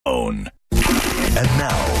And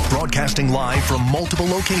now, broadcasting live from multiple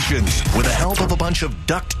locations with the help of a bunch of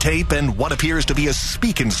duct tape and what appears to be a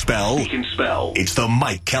speak and spell. It's the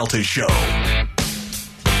Mike Calta Show.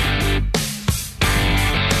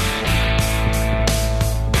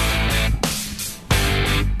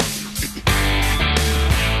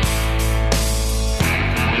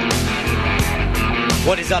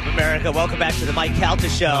 What is up, America? Welcome back to the Mike Calta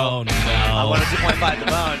Show. Oh, no. On 102.5 The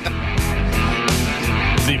Bone.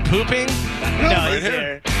 Is he pooping? No, he's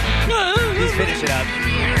here. He's finishing up.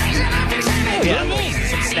 Yeah,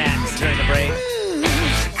 some snacks during the break.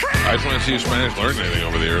 I just want to see if Spanish learned anything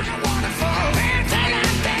over the years.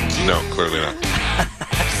 No, clearly not.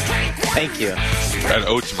 Thank you. I had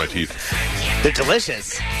oats in my teeth. They're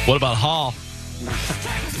delicious. What about Hall?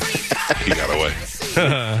 He got away.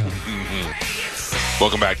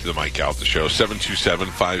 Welcome back to the Mike Calta Show.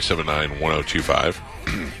 727-579-1025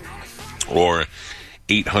 or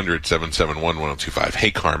 800-771-1025. Hey,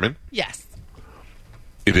 Carmen. Yes.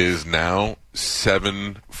 It is now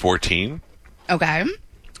 7:14. Okay.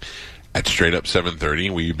 At straight up 7:30,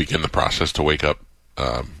 we begin the process to wake up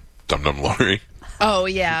Dum Dum Lori. Oh,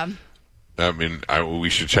 yeah. I mean, we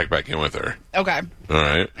should check back in with her. Okay. All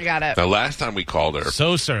right? I got it. Now, last time we called her,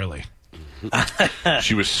 So surly.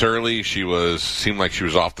 she was surly. Seemed like she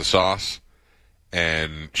was off the sauce.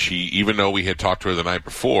 And even though we had talked to her the night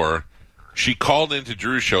before, she called into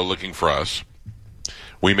Drew's show looking for us.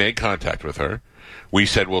 We made contact with her. We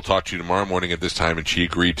said, we'll talk to you tomorrow morning at this time, and she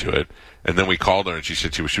agreed to it. And then we called her, and she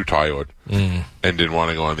said she was too tired and didn't want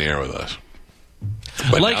to go on the air with us.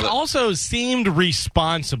 But also seemed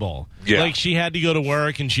responsible. Yeah. Like she had to go to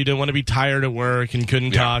work, and she didn't want to be tired at work and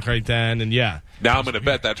couldn't talk right then. And yeah. Now I'm going to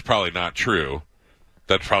bet that's probably not true.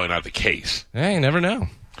 That's probably not the case. Hey, you never know.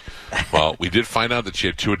 Well, we did find out that she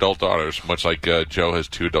had two adult daughters, much like Joe has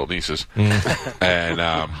two adult nieces. And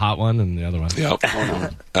hot one and the other one. Yep.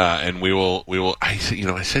 And we will. I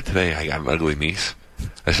said today I got an ugly niece.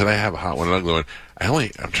 I said I have a hot one, an ugly one.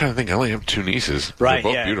 I'm trying to think. I only have two nieces. Right.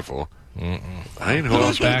 They're both beautiful. I ain't who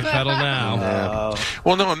else. Backpedal now.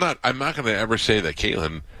 Well, no, I'm not. I'm not going to ever say that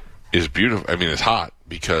Caitlin is beautiful. I mean, is hot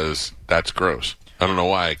because that's gross. I don't know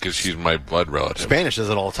why, because she's my blood relative. Spanish does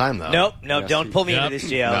it all the time, though. Nope, don't pull me into this,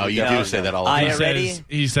 Gio. No, you do say that all the time.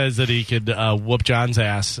 He says that he could whoop John's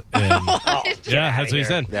ass. And, yeah, that's what he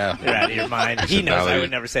said. Yeah. You're out of your mind. He knows I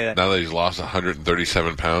would never say that. Now that he's lost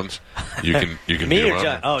 137 pounds, you can Me beat or him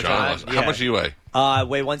John? up. Oh, John. lost- How much do you weigh? I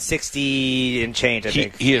weigh 160 and change, I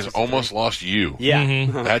think. He has almost lost you. Yeah.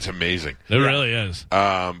 That's amazing. It really is.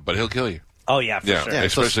 But he'll kill you. Oh, yeah, for sure. Yeah,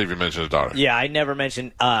 especially if you mention his daughter. Yeah, I never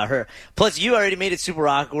mentioned her. Plus, you already made it super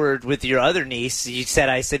awkward with your other niece.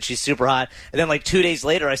 I said she's super hot. And then, 2 days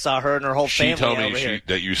later, I saw her and her whole family She told over me here.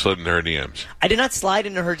 that you slid into her DMs. I did not slide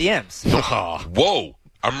into her DMs. Whoa.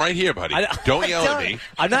 I'm right here, buddy. Don't yell at me.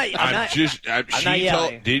 I'm not not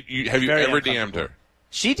yelling. Have you Very ever uncomfortable. DM'd her?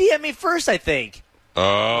 She DM'd me first, I think.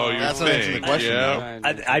 Oh, you That's not answering think? the question,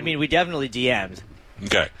 Yeah. I mean, we definitely DM'd.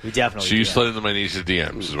 Okay. We definitely So you DM'd. slid into my niece's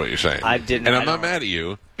DMs, is what you're saying. I didn't. And I'm I not don't- mad at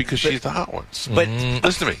you because she's the hot one. But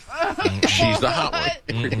Listen to me. She's the hot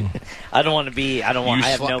one. I don't want to be. I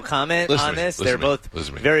have sli- no comment Listen on to me, this. listen They're to me, both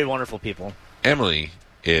listen to me. very wonderful people. Emily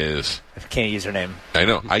is. I can't use her name. I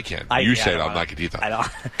know. I can. I You say it. don't I'll wanna- knock your teeth I out.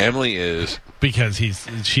 don't. Emily is. Because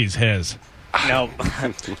she's his. No.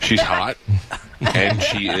 She's hot, and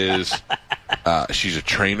she is. She's a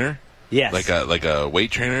trainer. Yes. Like a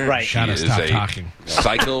weight trainer. Right. She Gotta is stop a talking.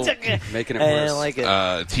 cycle Making it I worse. don't like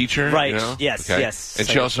it. teacher. Right. You know? Yes, Okay. yes. And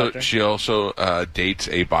Cycle she also dates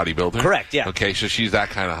a bodybuilder. Correct, yeah. Okay, so she's that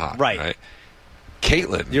kind of hot. Right.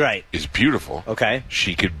 Caitlin. You're right. Is beautiful. Okay.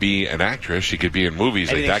 She could be an actress. She could be in movies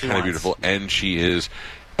Anything like that she kind of wants. beautiful. And she is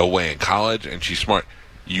away in college, and she's smart.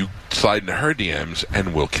 You slide into her DMs,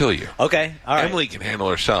 and we'll kill you. Okay. All right. Emily can handle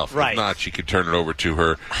herself. Right. If not, she could turn it over to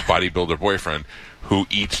her bodybuilder boyfriend who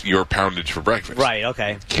eats your poundage for breakfast. Right.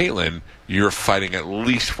 Okay. Caitlin, you're fighting at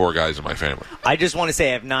least 4 guys in my family. I just want to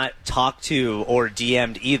say I have not talked to or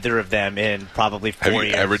DM'd either of them in probably 4 Have you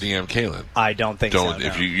years. ever DM'd Caitlin? I don't think Don't. so.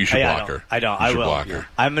 If no. you should Yeah, block her. I don't. You I should will. block her.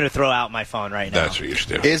 I'm going to throw out my phone right now. That's what you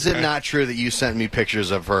should do. Is it Okay? not true that you sent me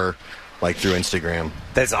pictures of her, through Instagram?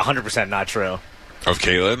 That's 100% not true. Of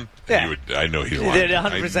Caitlin? Yeah. I know he's lying. They're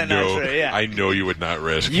 100% not true, yeah. I know you would not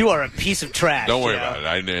risk. You are a piece of trash. Don't worry you know? about it.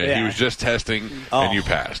 I know. Yeah. He was just testing, Oh. and you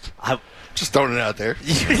passed. Just throwing it out there.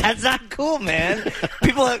 That's not cool, man.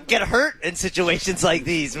 People get hurt in situations like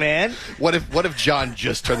these, man. What if John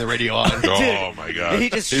just turned the radio on? Oh, my God.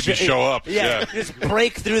 He'd just show up. Yeah, just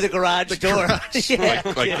break through the garage door. Yeah.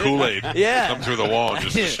 Like Kool-Aid. Yeah. Come through the wall and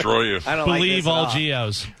just destroy you. I don't Believe like all this at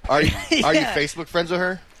Geos. Are you Yeah. Facebook friends with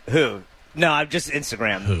her? Who? No, I'm just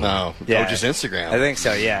Instagram. No. Yeah. Oh, just Instagram. I think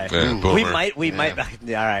so, yeah. Yeah, boomer. We might.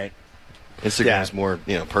 Yeah, all right. Instagram's more,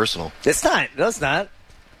 personal. It's not. No, it's not.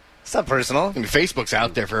 It's not personal. I mean, Facebook's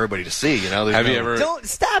out there for everybody to see, There's Have you ever Don't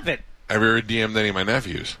stop it. DM'd any of my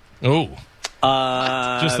nephews? Oh.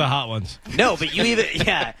 Just the hot ones. No, but you even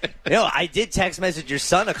I did text message your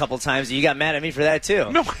son a couple times. And you got mad at me for that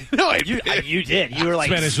too. No, I You did. You were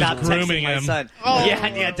like, Spanish stop was grooming texting my him. son. Oh,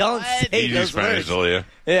 yeah. Don't say Easy those Spanish, words. Ilya.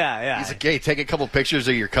 Yeah. He's like, hey, take a couple pictures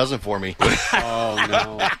of your cousin for me. Oh,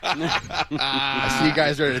 no. I see you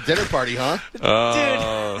guys are at a dinner party, huh?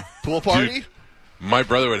 Dude. Pool party? Dude, my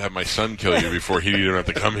brother would have my son kill you before he'd even have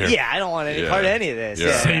to come here. Yeah, I don't want any part of any of this.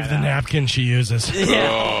 Yeah. Save the napkin she uses. Yeah.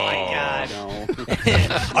 Oh my God. No.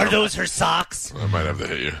 Are those her socks? I might have to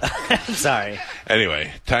hit you. I'm sorry.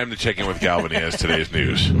 Anyway, time to check in with Galvin. He has today's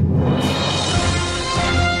news. And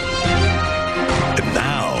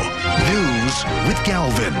now, news with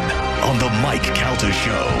Galvin on the Mike Calta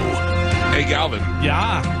Show. Hey, Galvin.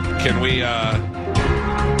 Yeah. Can we,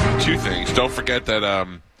 two things. Don't forget that,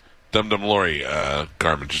 Dum Dum Lori,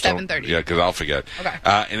 Carmen. Just 7:30. Yeah, because I'll forget. Okay.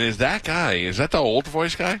 And is that the old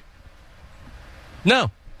voice guy?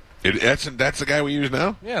 No. That's the guy we use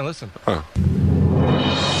now? Yeah, listen. Huh.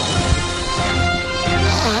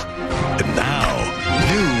 And now,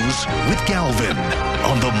 news with Galvin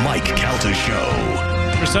on the Mike Calta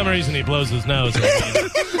Show. For some reason, he blows his nose. He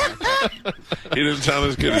doesn't sound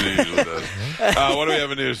as good as he usually does. What do we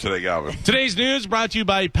have in news today, Galvin? Today's news brought to you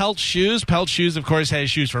by Pelt Shoes. Pelt Shoes, of course,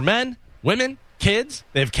 has shoes for men, women, kids.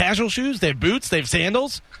 They have casual shoes. They have boots. They have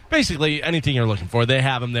sandals. Basically, anything you're looking for, they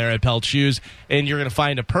have them there at Pelt Shoes, and you're going to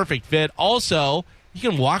find a perfect fit. Also, you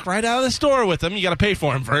can walk right out of the store with them. You got to pay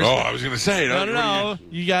for them first. Oh, I was going to say. No.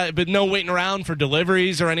 But no waiting around for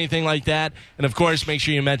deliveries or anything like that. And, of course, make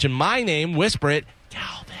sure you mention my name. Whisper it.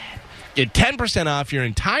 Galvin. Get 10% off your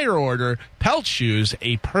entire order. Pelt Shoes,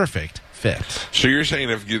 a perfect fit. So you're saying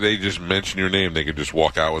if they just mention your name, they could just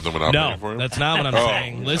walk out with them without paying for No, them? that's not what I'm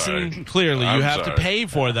saying. Listen sorry. clearly. You I'm have sorry. to pay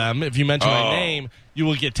for them. If you mention my name, you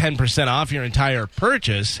will get 10% off your entire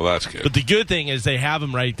purchase. Well, that's good. But the good thing is they have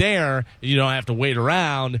them right there. You don't have to wait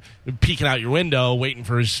around, peeking out your window, waiting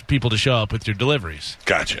for people to show up with your deliveries.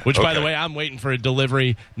 Gotcha. Which, by the Okay. way, I'm waiting for a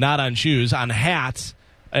delivery, not on shoes, on hats.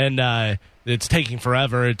 And it's taking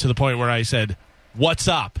forever to the point where I said, "What's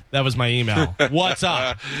up?" That was my email. What's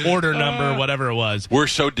up? Order number, whatever it was. We're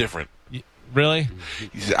so different. Really?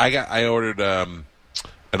 I ordered an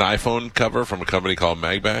iPhone cover from a company called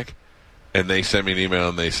Magback, and they sent me an email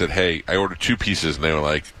and they said, "Hey, I ordered 2 pieces," and they were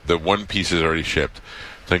like, "The one piece is already shipped.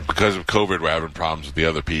 It's like because of COVID, we're having problems with the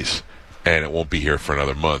other piece, and it won't be here for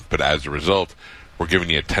another month. But as a result, we're giving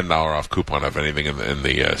you a $10 off coupon of anything in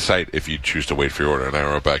the site if you choose to wait for your order." And I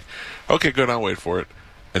wrote back, "Okay, good, I'll wait for it."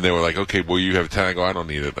 And they were like, "Okay, well, you have 10. I go, "I don't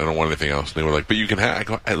need it. I don't want anything else." And they were like, "But you can have." I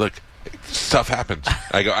go, "Look, stuff happens."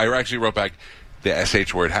 I go, I actually wrote back, the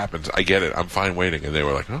SH word happens. I get it. I'm fine waiting. And they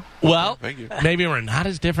were like, "Oh, Well, thank you." maybe we're not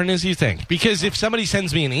as different as you think. Because if somebody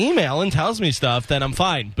sends me an email and tells me stuff, then I'm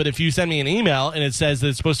fine. But if you send me an email and it says that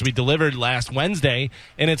it's supposed to be delivered last Wednesday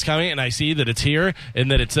and it's coming and I see that it's here and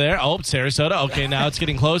that it's there, oh, it's Sarasota. Okay, now it's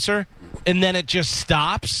getting closer. And then it just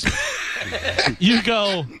stops. You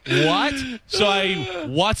go, what? So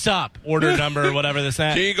what's up? Order number, whatever this,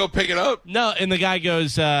 that. Can you go pick it up? No, and the guy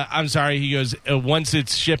goes, I'm sorry. He goes, once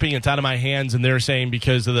it's shipping, it's out of my hands, and they're saying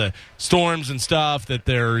because of the storms and stuff that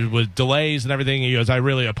there was delays and everything. He goes, I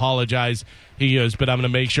really apologize. He goes, but I'm going to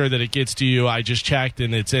make sure that it gets to you. I just checked,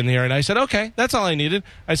 and it's in here. And I said, okay, that's all I needed.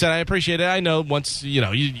 I said, I appreciate it. I know once,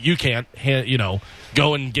 you can't,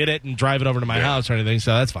 go and get it and drive it over to my house or anything,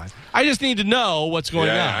 so that's fine. I just need to know what's going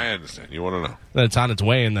on. I understand. You want to know. Then it's on its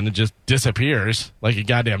way, and then it just disappears like a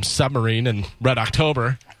goddamn submarine in Red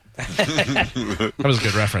October. That was a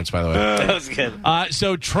good reference, by the way. That was good.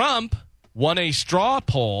 So Trump won a straw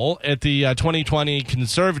poll at the 2020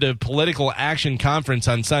 Conservative Political Action Conference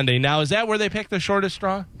on Sunday. Now, is that where they picked the shortest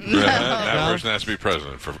straw? That person has to be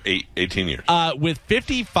president for 18 years. With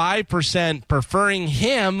 55% preferring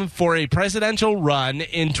him for a presidential run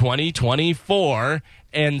in 2024,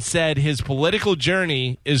 and said his political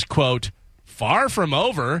journey is, quote, far from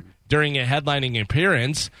over. During a headlining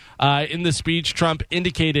appearance. In the speech, Trump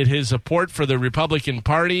indicated his support for the Republican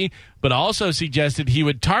Party, but also suggested he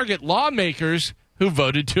would target lawmakers who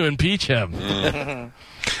voted to impeach him.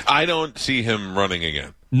 I don't see him running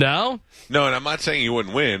again. No? No, and I'm not saying he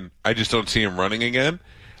wouldn't win. I just don't see him running again.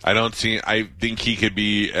 I think he could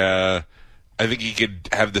be... I think he could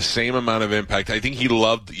have the same amount of impact. I think he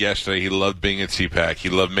loved yesterday. He loved being at CPAC. He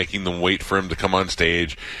loved making them wait for him to come on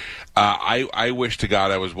stage. I wish to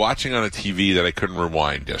God I was watching on a TV that I couldn't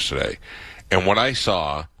rewind yesterday. And what I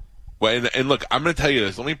saw Well, and look, I'm going to tell you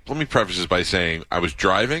this. Let me preface this by saying I was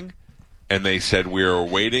driving, and they said we were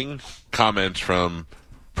awaiting comments from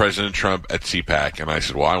President Trump at CPAC, and I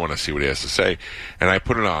said, well, I want to see what he has to say, and I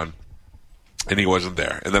put it on, and he wasn't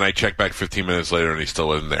there. And then I checked back 15 minutes later, and he still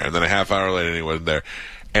wasn't there. And then a half hour later, and he wasn't there.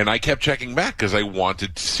 And I kept checking back because I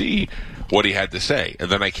wanted to see what he had to say. And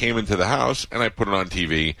then I came into the house, and I put it on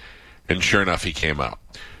TV, and sure enough, he came out.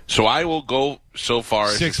 So I will go so far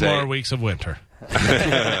as to say 6 more weeks of winter.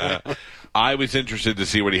 I was interested to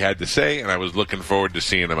see what he had to say, and I was looking forward to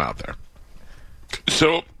seeing him out there.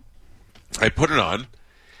 So I put it on,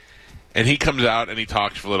 and he comes out and he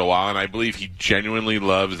talks for a little while, and I believe he genuinely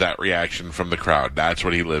loves that reaction from the crowd. That's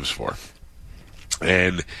what he lives for.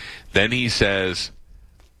 And then he says,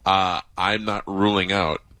 I'm not ruling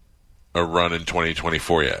out a run in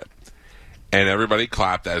 2024 yet. And everybody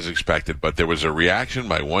clapped as expected, but there was a reaction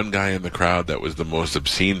by one guy in the crowd that was the most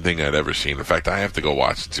obscene thing I'd ever seen. In fact, I have to go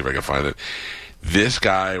watch and see if I can find it. This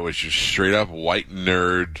guy was just straight up white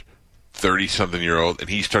nerd, 30-something-year-old, and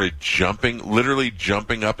he started literally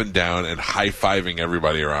jumping up and down and high-fiving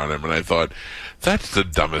everybody around him. And I thought, that's the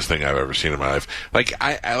dumbest thing I've ever seen in my life. Like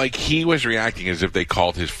like he was reacting as if they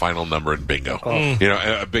called his final number in bingo,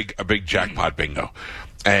 a big jackpot bingo.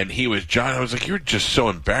 And he was John. I was like, "You're just so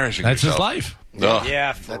embarrassing." That's yourself. his life.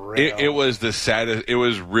 Yeah, for real. It was the saddest. It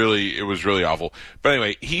was really awful. But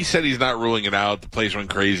anyway, he said he's not ruling it out. The place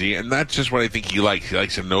went crazy, and that's just what I think he likes. He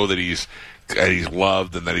likes to know that he's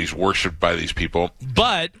loved and that he's worshipped by these people.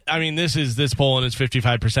 But I mean, this polling is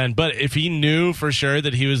 55%. But if he knew for sure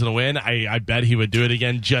that he was going to win, I bet he would do it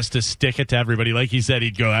again just to stick it to everybody. Like he said,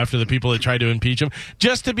 he'd go after the people that tried to impeach him,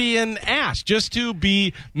 just to be an ass, just to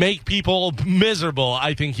make people miserable.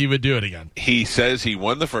 I think he would do it again. He says he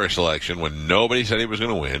won the first election when nobody said he was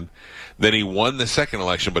going to win. Then he won the second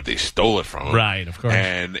election, but they stole it from him. Right, of course.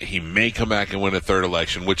 And he may come back and win a third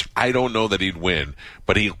election, which I don't know that he'd win,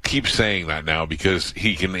 but he'll keep saying that now because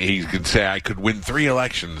he can say I could win 3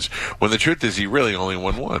 elections when the truth is he really only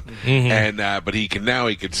won one. Mm-hmm. And but he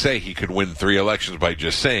could say he could win 3 elections by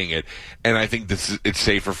just saying it. And I think it's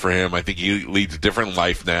safer for him. I think he leads a different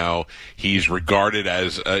life now. He's regarded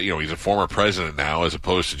as he's a former president now as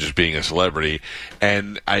opposed to just being a celebrity.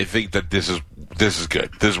 And I think that this is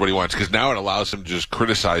good. This is what he wants because now it allows him to just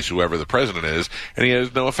criticize whoever the president is, and he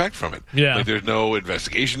has no effect from it. Yeah. Like there's no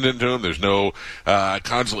investigation into him. There's no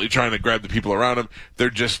constantly trying to grab the people around him.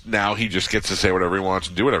 They're just now he just gets to say whatever he wants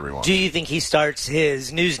and do whatever he wants. Do you think he starts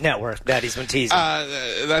his news network that he's been teasing?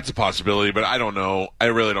 That's a possibility, but I don't know. I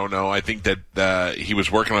really don't know. I think that he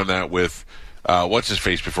was working on that with what's his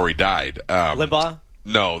face before he died. Limbaugh?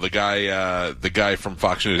 No, the guy from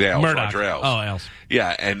Fox News, Roger Ailes. Oh, Ailes.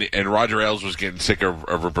 Yeah, and Roger Ailes was getting sick of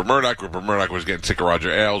Rupert Murdoch. Rupert Murdoch was getting sick of Roger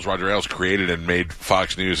Ailes. Roger Ailes created and made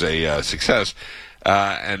Fox News a success.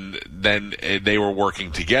 And then they were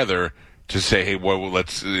working together to say, hey, well,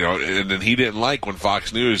 let's, and then he didn't like when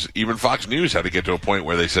Fox News had to get to a point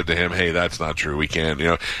where they said to him, hey, that's not true. We can't,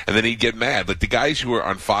 and then he'd get mad. Like the guys who are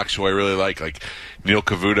on Fox who I really like Neil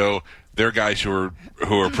Cavuto, they're guys who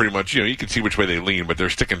are pretty much, you can see which way they lean, but they're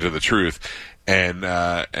sticking to the truth.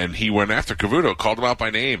 And he went after Cavuto, called him out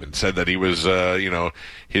by name, and said that he was,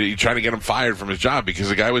 he tried to get him fired from his job because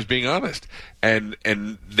the guy was being honest. And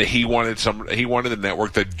he wanted the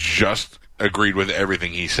network that just agreed with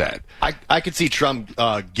everything he said. I could see Trump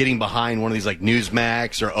getting behind one of these like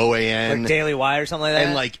Newsmax or OAN, like Daily Wire or something like that,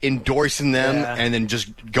 and like endorsing them, and then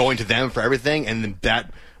just going to them for everything, and then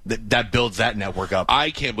that builds that network up. I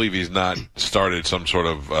can't believe he's not started some sort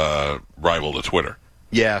of rival to Twitter.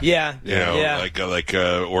 Yeah.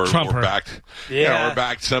 Or backed. Yeah. Or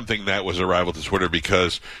backed something that was a rival to Twitter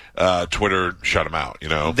because Twitter shut him out.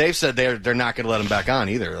 They've said they're not going to let him back on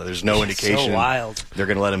either. There's no indication. So wild. They're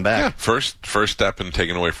going to let him back. Yeah. First step in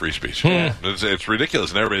taking away free speech. Yeah. It's ridiculous,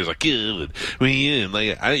 and everybody's like, good.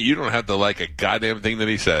 You don't have to like a goddamn thing that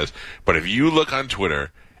he says, but if you look on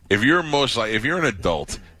Twitter, if you're an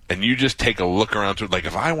adult and you just take a look around to it, like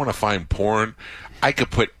if I want to find porn, I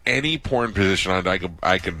could put any porn position on.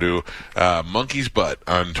 I could do monkey's butt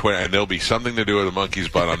on Twitter, and there'll be something to do with a monkey's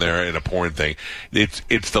butt on there in a porn thing.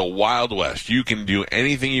 It's the Wild West. You can do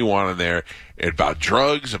anything you want on there about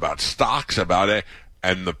drugs, about stocks, about it.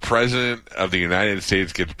 And the president of the United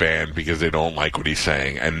States gets banned because they don't like what he's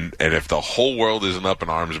saying. And if the whole world isn't up in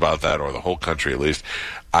arms about that, or the whole country at least,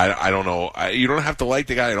 I don't know. You don't have to like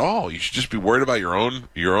the guy at all. You should just be worried about your own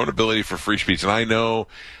ability for free speech. And I know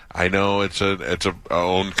it's a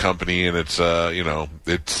own company, and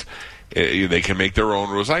they can make their own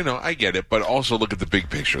rules. I know, I get it, but also look at the big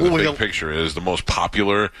picture. The big picture is the most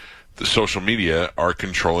popular the social media are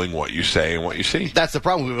controlling what you say and what you see. That's the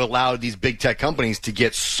problem. We've allowed these big tech companies to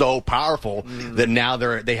get so powerful that now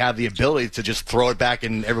they have the ability to just throw it back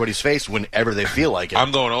in everybody's face whenever they feel like it.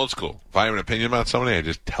 I'm going old school. If I have an opinion about somebody, I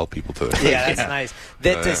just tell people to their face. Yeah, that's nice.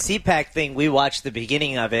 The CPAC thing, we watched the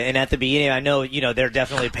beginning of it, and at the beginning, I know they're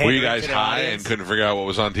definitely paying. Were you guys high and couldn't figure out what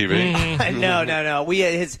was on TV? No. We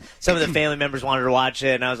some of the family members wanted to watch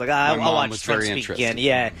it, and I was like, I'll watch Trump speak again.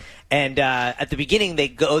 Yeah. And at the beginning, they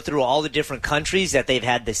go through all the different countries that they've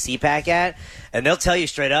had the CPAC at, and they'll tell you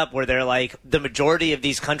straight up where they're like, the majority of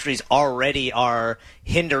these countries already are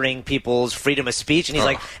hindering people's freedom of speech. And he's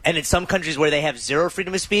like, and in some countries where they have zero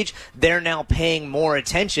freedom of speech, they're now paying more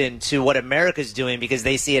attention to what America's doing because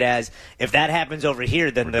they see it as, if that happens over here,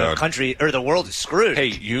 then the country or the world is screwed.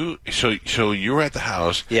 Hey, so you were at the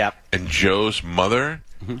house, and Joe's mother,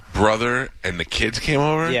 brother, and the kids came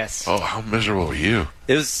over? Yes. Oh, how miserable were you?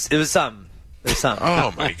 It was something.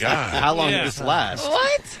 Oh, my God. How long did this last?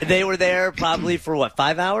 What? They were there probably for,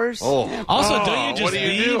 5 hours? Oh. Also, don't you just what do you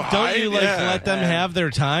leave? do? Don't you let them have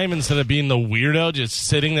their time instead of being the weirdo just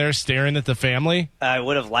sitting there staring at the family? I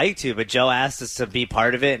would have liked to, but Joe asked us to be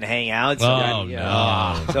part of it and hang out. So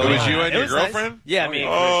no. So it was you and your girlfriend? Nice. Yeah, me.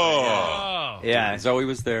 Yeah. Zoe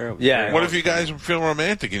was there. Yeah. What if you guys feel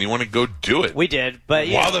romantic and you want to go do it? We did, but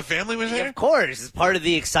while the family was there? Of course. It's part of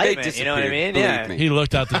the excitement. You know what I mean? Yeah. Me. He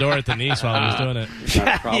looked out the door at the niece while he was doing it.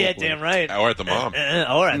 Yeah, damn right. Or at the mom.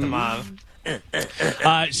 Or at the mom.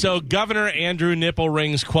 So Governor Andrew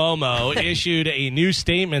Nipple-Rings Cuomo issued a new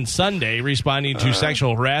statement Sunday responding to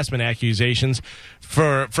sexual harassment accusations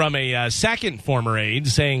from a second former aide,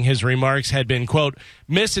 saying his remarks had been, quote,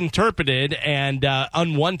 misinterpreted and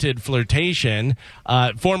unwanted flirtation.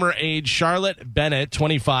 Former aide Charlotte Bennett,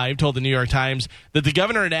 25, told the New York Times that the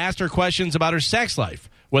governor had asked her questions about her sex life,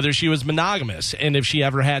 whether she was monogamous, and if she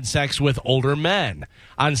ever had sex with older men.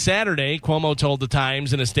 On Saturday, Cuomo told the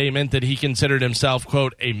Times in a statement that he considered himself,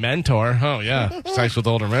 quote, a mentor. Oh, yeah, sex with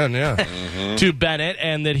older men, yeah. To Bennett,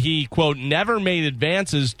 and that he, quote, never made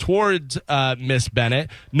advances towards Miss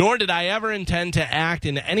Bennett, nor did I ever intend to act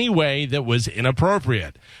in any way that was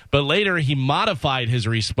inappropriate. But later he modified his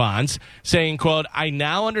response, saying, quote, I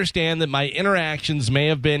now understand that my interactions may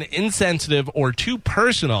have been insensitive or too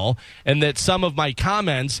personal, and that some of my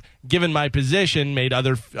comments, given my position, made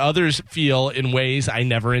others feel in ways I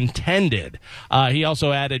never intended. He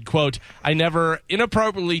also added, quote, I never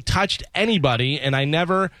inappropriately touched anybody, and I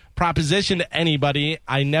never propositioned anybody.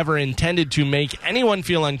 I never intended to make anyone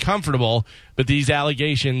feel uncomfortable, but these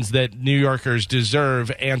allegations that New Yorkers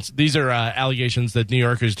deserve, these are allegations that New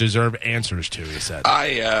Yorkers deserve answers to, he said.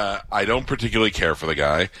 I don't particularly care for the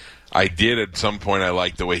guy. I did at some point. I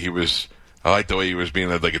liked the way he was being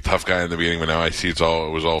like a tough guy in the beginning, but now I see it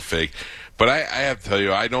was all fake. But I have to tell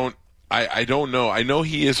you, I don't know. I know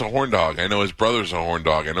he is a horn dog. I know his brother's a horn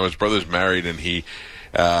dog. I know his brother's married, and he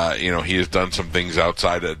has done some things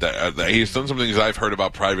outside of that. He's done some things I've heard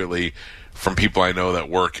about privately from people I know that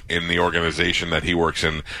work in the organization that he works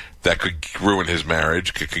in that could ruin his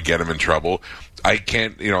marriage, could get him in trouble. I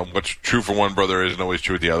can't, what's true for one brother isn't always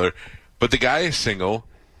true with the other. But the guy is single,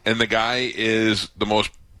 and the guy is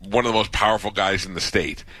one of the most powerful guys in the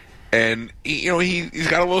state. And he's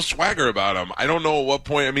got a little swagger about him. I don't know at what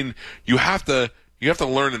point. I mean, you have to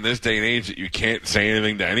learn in this day and age that you can't say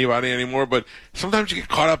anything to anybody anymore. But sometimes you get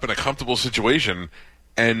caught up in a comfortable situation,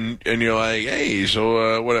 and you're like, hey,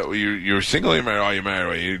 so what? You're single? You're married? Oh, you're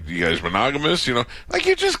married? You guys monogamous? Like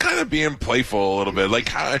you're just kind of being playful a little bit. Like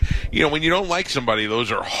when you don't like somebody,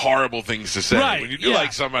 those are horrible things to say. Right, when you do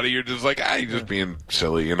like somebody, you're just like, you're just being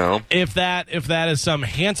silly. If that is some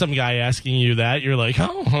handsome guy asking you that, you're like,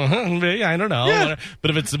 oh, I don't know. Yeah.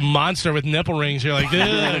 But if it's a monster with nipple rings, you're like,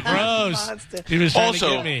 ugh, gross. He was trying to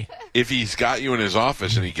get me. If he's got you in his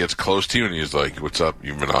office and he gets close to you and he's like, "What's up?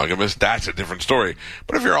 You monogamous?" That's a different story.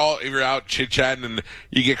 But if you're out chit chatting and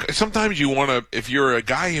you get, sometimes you want to. If you're a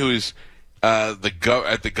guy who is at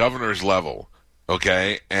the governor's level,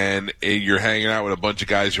 okay, and you're hanging out with a bunch of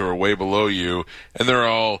guys who are way below you, and they're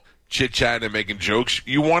all chit chatting and making jokes,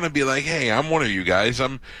 you want to be like, "Hey, I'm one of you guys.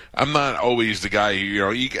 I'm not always the guy who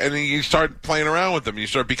and then you start playing around with them. You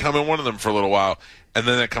start becoming one of them for a little while. And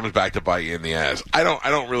then that comes back to bite you in the ass. I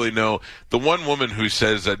don't really know. The one woman who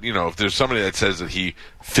says that, if there's somebody that says that he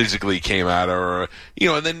physically came at her,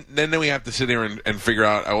 and then we have to sit here and figure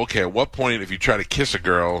out, okay, at what point if you try to kiss a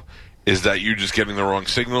girl, is that you just getting the wrong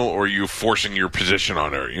signal or are you forcing your position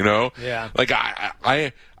on her, Yeah. Like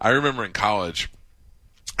I remember in college,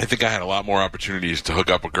 I think I had a lot more opportunities to hook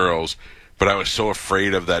up with girls but I was so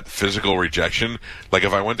afraid of that physical rejection. Like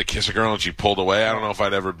if I went to kiss a girl and she pulled away, I don't know if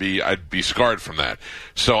I'd be scarred from that.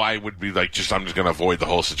 So I would be like, I'm just going to avoid the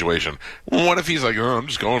whole situation. Well, what if he's like, I'm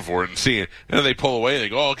just going for it and seeing it, and then they pull away, they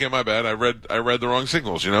go, oh, okay, my bad, I read the wrong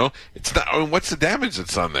signals, It's not, what's the damage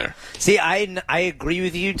that's done there? See, I agree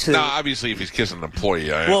with you too. No, obviously if he's kissing an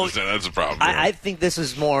employee, I understand that's a problem. I think this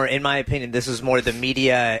is more, in my opinion, the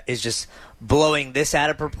media is just blowing this out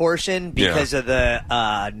of proportion because of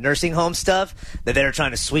the nursing home stuff, that they're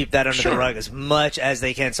trying to sweep that under the rug as much as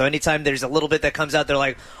they can. So anytime there's a little bit that comes out, they're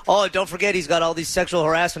like, oh, don't forget he's got all these sexual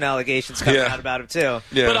harassment allegations coming out about him too.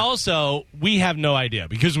 Yeah. But also, we have no idea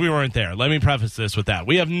because we weren't there. Let me preface this with that.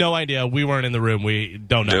 We have no idea. We weren't in the room. We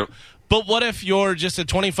don't know. Yep. But what if you're just a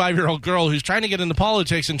 25-year-old girl who's trying to get into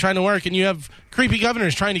politics and trying to work, and you have creepy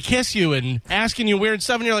governors trying to kiss you and asking you weird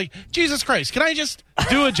stuff, and you're like, Jesus Christ, can I just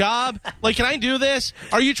do a job? Like, can I do this?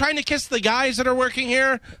 Are you trying to kiss the guys that are working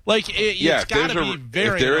here? Like, it's got to be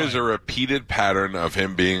very If there annoying. is a repeated pattern of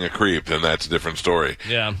him being a creep, then that's a different story.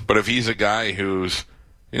 Yeah. But if he's a guy who's,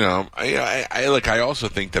 I also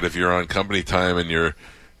think that if you're on company time and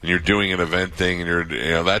you're doing an event thing and you're,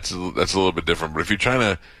 that's a little bit different. But if you're trying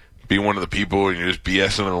to be one of the people and you're just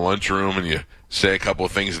BSing in the lunchroom and you say a couple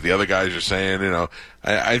of things that the other guys are saying,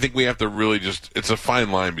 I think we have to really it's a fine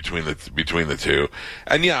line between the two.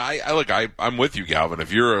 And I'm with you, Galvin.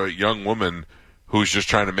 If you're a young woman who's just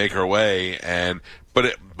trying to make her way,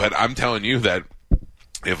 but I'm telling you that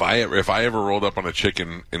if I ever rolled up on a chick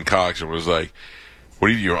in Cox and was like, what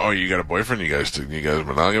do you? Oh, you got a boyfriend? You guys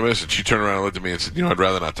monogamous? And she turned around and looked at me and said, I'd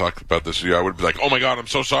rather not talk about this with you. I would be like, oh my God, I'm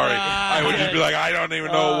so sorry. I would just be like, I don't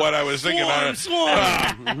even know what I was thinking.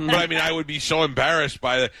 But I mean, I would be so embarrassed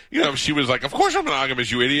by the, if she was like, of course I'm monogamous,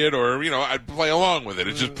 you idiot, or I'd play along with it.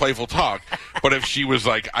 It's just playful talk. But if she was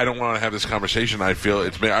like, I don't want to have this conversation, I feel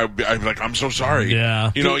I'd be like, I'm so sorry.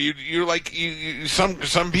 Yeah. You're like,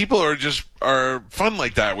 some people are fun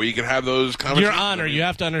like that, where you can have those conversations. Your Honor, you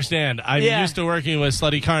have to understand. I'm used to working with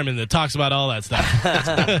Slutty Carmen that talks about all that stuff.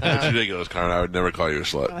 That's ridiculous, Carmen. I would never call you a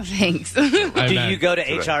slut. Oh, thanks. Do you go to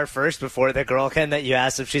HR first before the girl that you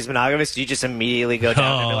asked if she's monogamous? Do you just immediately go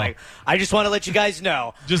down and be like, I just want to let you guys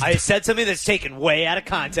know I said something that's taken way out of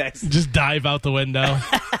context. Just dive out the window.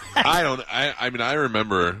 I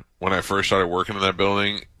remember when I first started working in that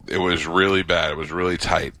building, it was really bad. It was really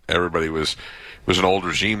tight. Everybody was an old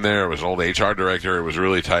regime there. It was an old HR director. It was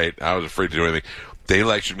really tight. I was afraid to do anything. They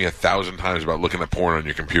lectured me 1,000 times about looking at porn on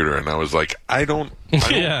your computer, and I was like, I don't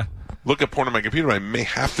look at porn on my computer. I may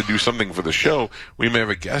have to do something for the show. We may have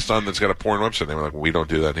a guest on that's got a porn website. They were like, we don't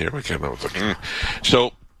do that here. We can't. I was like,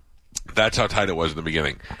 So that's how tight it was in the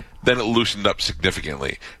beginning. Then it loosened up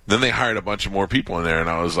significantly. Then they hired a bunch of more people in there, and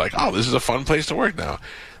I was like, oh, this is a fun place to work now.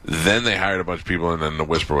 Then they hired a bunch of people, and then the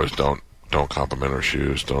whisper was, don't compliment her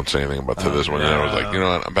shoes. Don't say anything about this one. And I was like,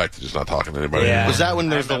 what? I'm back to just not talking to anybody. Yeah. Was that when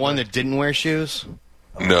there's the one that didn't wear shoes?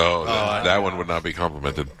 No, that one would not be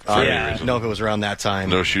complimented for any reason. No, if it was around that time.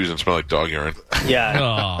 No shoes and smell like dog urine.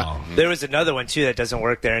 Yeah. There was another one, too, that doesn't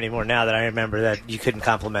work there anymore now that I remember, that you couldn't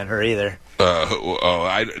compliment her either.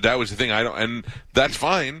 That was the thing. And that's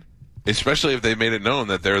fine, especially if they made it known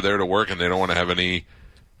that they're there to work and they don't want to have any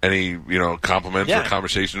compliments or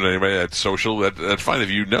conversation with anybody that's social. That's fine if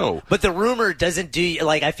you know. But the rumor doesn't do,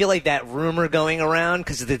 I feel like that rumor going around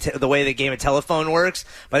because of the way the game of telephone works.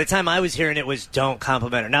 By the time I was hearing it was don't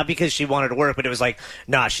compliment her. Not because she wanted to work, but it was like,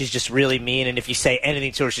 nah, she's just really mean, and if you say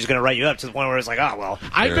anything to her, she's going to write you up, to the point where it's like, oh, well.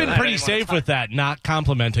 I've been pretty safe with that, not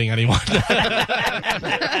complimenting anyone.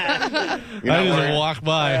 I just walk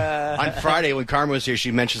by. On Friday when Carmen was here, she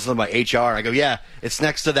mentioned something about HR. I go, yeah, it's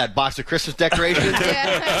next to that box of Christmas decorations.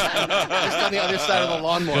 Just on the other side of the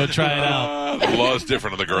lawnmower. Go try it out. The law's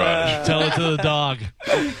different in the garage. Tell it to the dog.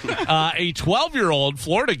 A 12-year-old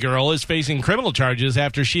Florida girl is facing criminal charges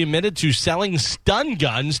after she admitted to selling stun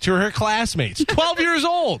guns to her classmates. 12 years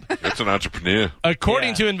old. That's an entrepreneur.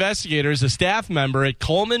 According to investigators, a staff member at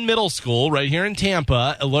Coleman Middle School right here in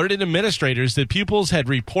Tampa alerted administrators that pupils had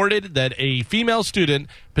reported that a female student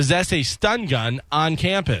possessed a stun gun on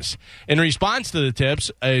campus. In response to the tips,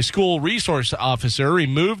 a school resource officer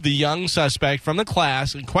removed the young suspect from the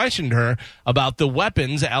class and questioned her about the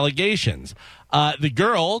weapons allegations. The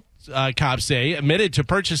girl, cops say, admitted to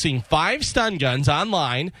purchasing 5 stun guns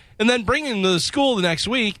online and then bringing them to the school the next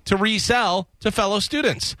week to resell to fellow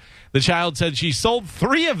students. The child said she sold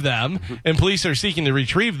 3 of them, and police are seeking to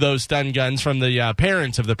retrieve those stun guns from the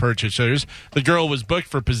parents of the purchasers. The girl was booked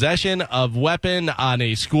for possession of weapon on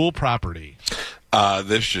a school property.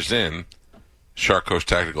 This just in. Shark Coast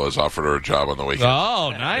Tactical has offered her a job on the weekend.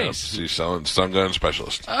 Oh, nice. She's selling stun gun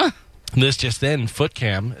specialist. This just in, Foot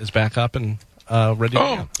Cam is back up and ready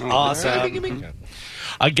to go. Awesome. Okay.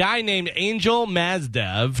 A guy named Angel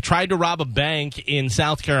Mazdev tried to rob a bank in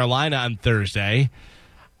South Carolina on Thursday.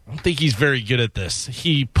 I don't think he's very good at this.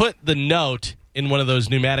 He put the note in one of those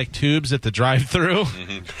pneumatic tubes at the drive-thru.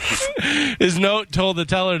 His note told the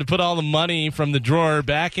teller to put all the money from the drawer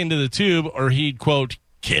back into the tube or he'd, quote,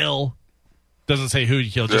 kill. Doesn't say who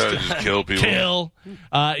he'd kill, just kill people. Kill.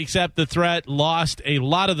 Except the threat lost a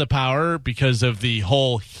lot of the power because of the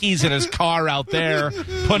whole he's in his car out there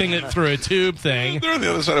putting it through a tube thing. They're on the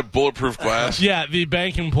other side of bulletproof glass. Yeah, the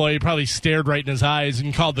bank employee probably stared right in his eyes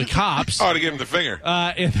and called the cops. To give him the finger.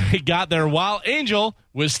 And they got there while Angel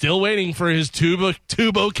was still waiting for his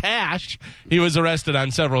tubo cash. He was arrested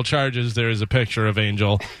on several charges. There is a picture of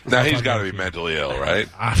Angel. Now, he's got to be mentally ill, right?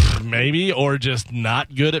 Maybe, or just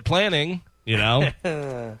not good at planning. You know,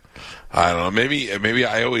 I don't know. Maybe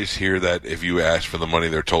I always hear that if you ask for the money,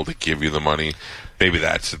 they're told to give you the money. Maybe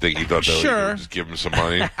that's the thing. You don't know. Sure. Just give them some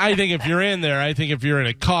money. I think if you're in there, if you're in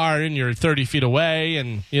a car and you're 30 feet away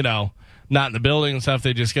and, not in the building and stuff,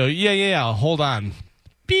 they just go, yeah, hold on.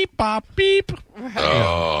 Beep, bop, beep.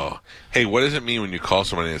 Oh. Hey, what does it mean when you call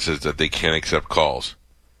somebody and it says that they can't accept calls?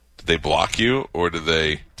 Did they block you or did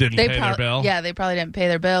they... Didn't pay their bill? Yeah, they probably didn't pay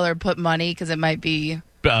their bill or put money because it might be...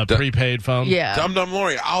 prepaid phone. Yeah. Dum Dum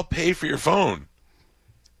Lori, I'll pay for your phone.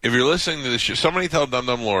 If you're listening to this show, somebody tell Dum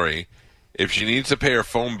Dum Lori if she needs to pay her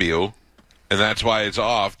phone bill, and that's why it's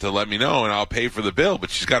off, to let me know, and I'll pay for the bill.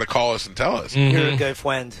 But she's got to call us and tell us. Mm-hmm. You're a good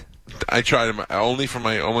friend. I tried only for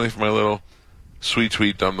my little sweet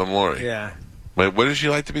Dum Dum Lori. Yeah. What does she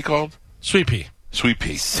like to be called? Sweet pea. Sweet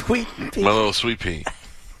pea. Sweet pea. My little sweet pea.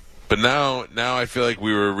 But now I feel like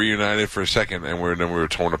we were reunited for a second, and we were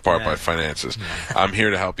torn apart by finances. I'm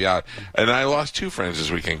here to help you out. And I lost 2 friends this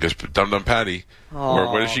weekend because Dum Dum Patty, or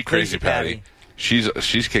what is she, Crazy Patty? She's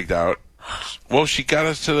kicked out. Well, she got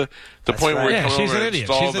us to the point where yeah, she's an idiot.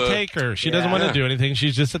 She's a taker. She doesn't want to do anything.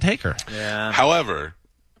 She's just a taker. Yeah. However,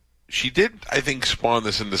 she did, I think, spawn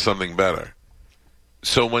this into something better.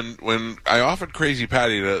 So when I offered Crazy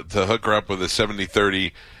Patty to hook her up with a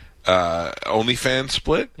 70-30 OnlyFans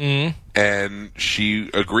split, and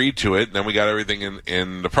she agreed to it, and then we got everything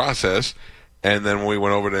in the process, and then when we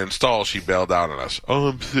went over to install, she bailed out on us. Oh,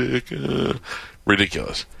 I'm sick.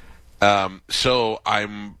 Ridiculous. So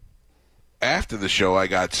after the show, I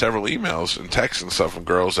got several emails and texts and stuff from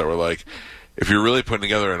girls that were like, if you're really putting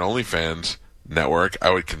together an OnlyFans network,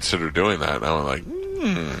 I would consider doing that. And I was like,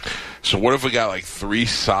 So what if we got like 3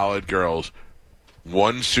 solid girls,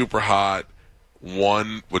 1 super hot,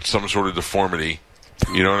 1 with some sort of deformity.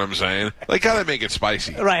 You know what I'm saying? Like, gotta make it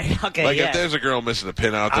spicy. Right, okay, Like, if there's a girl missing a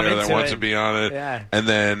pin out there that wants to be on it, and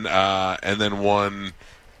then 1...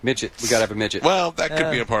 Midget. We gotta have a midget. Well, that could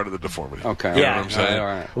be a part of the deformity. Okay. You know what I'm saying? All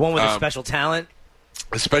right. One with a special talent?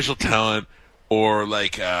 A special talent, or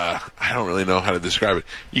like, I don't really know how to describe it.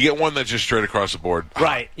 You get one that's just straight across the board.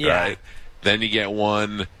 Right, yeah. Right? Then you get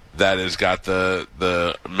one that has got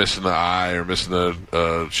the missing the eye or missing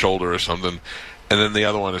the shoulder or something. And then the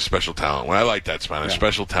other one is special talent. Well, I like that Spanish.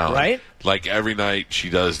 Special talent. Right. Like every night she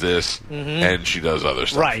does this and she does other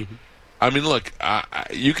stuff. Right. I mean, look,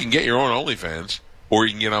 you can get your own OnlyFans, or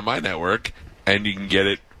you can get on my network and you can get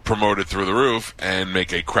it promoted through the roof and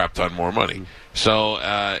make a crap ton more money. So,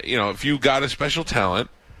 if you got a special talent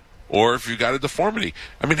or if you got a deformity,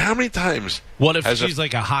 I mean, how many times? What if she's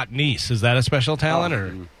like a hot niece? Is that a special talent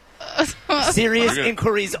or? Serious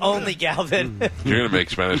inquiries only, Galvin. You're going to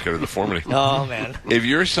make Spanish get a deformity. Oh, man. If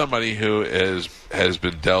you're somebody who has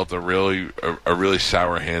been dealt a really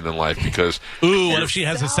sour hand in life because... Ooh, what if she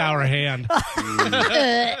has a sour hand?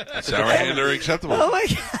 Sour hand are acceptable. Oh, my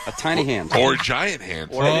God. A tiny hand. Or a giant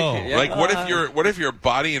hand. Whoa. Like, what if your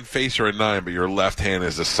body and face are a 9, but your left hand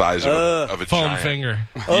is the size of a foam giant? finger.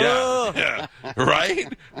 Yeah. Right?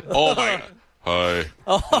 Oh, my God.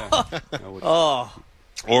 Hi.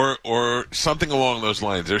 Or something along those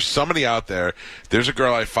lines. There's somebody out there. There's a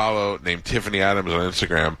girl I follow named Tiffany Adams on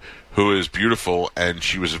Instagram who is beautiful, and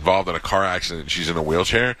she was involved in a car accident. She's in a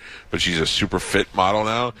wheelchair, but she's a super fit model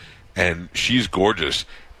now, and she's gorgeous.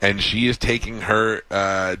 And she is taking her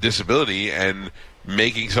disability and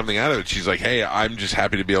making something out of it. She's like, hey, I'm just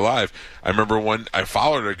happy to be alive. I remember when I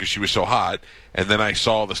followed her because she was so hot, and then I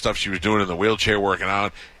saw the stuff she was doing in the wheelchair working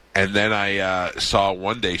out. And then I saw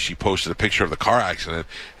one day she posted a picture of the car accident,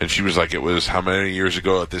 and she was like, it was how many years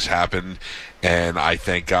ago that this happened, and I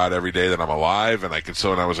thank God every day that I'm alive, and I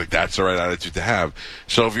was like, that's the right attitude to have.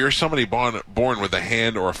 So if you're somebody born with a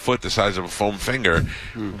hand or a foot the size of a foam finger,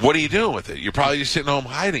 what are you doing with it? You're probably just sitting home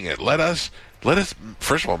hiding it. Let us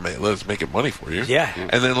first of all, let us make it money for you. Yeah.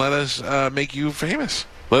 And then let us make you famous.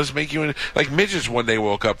 Let us make you like midgets. One day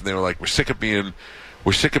woke up and they were like, we're sick of being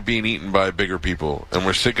eaten by bigger people, and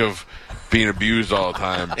we're sick of being abused all the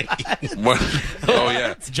time. Oh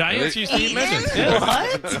yeah, giants used to eat midgets.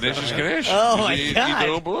 What? And they just Ganesh. Oh my Eat God! the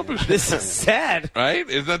Oompa Loompas. This is sad. Right?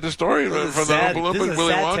 Isn't that the story from the sad- Oompa this is Loompas, a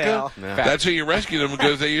Willy sad Wonka? tale. Yeah. That's how you rescue them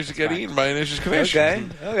because they used to get eaten by Ignatius Ganesh.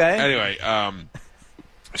 Okay. Anyway,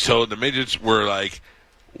 so the midgets were like,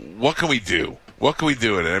 what can we do? What can we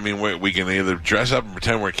do with it? I mean, we can either dress up and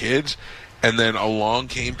pretend we're kids, and then along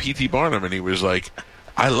came P.T. Barnum, and he was like,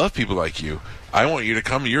 I love people like you. I want you to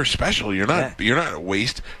come. You're special. You're not a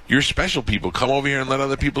waste. You're special people. Come over here and let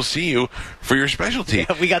other people see you for your specialty.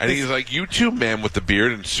 Yeah, and he's like, you too, man with the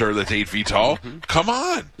beard and sir that's 8 feet tall. Come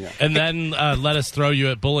on. Yeah. And then let us throw you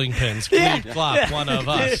at bowling pins. Cleve, clop, one of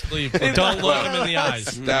us. Cleve, don't look him in the eyes.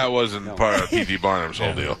 That wasn't part of P.T. Barnum's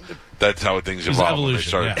whole deal. That's how things evolved when they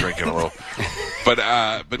started drinking a little.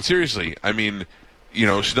 But seriously, I mean,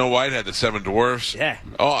 Snow White had the 7 dwarfs. Yeah.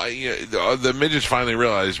 The midgets finally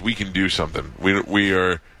realized we can do something. We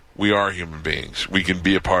are human beings. We can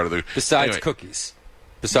be a part of the. Besides cookies.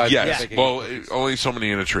 Besides, yes. Well, only so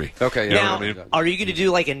many in a tree. Okay. You know Now, what I mean? are you going to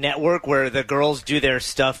do like a network where the girls do their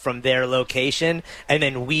stuff from their location and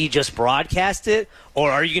then we just broadcast it?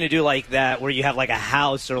 Or are you going to do like that where you have like a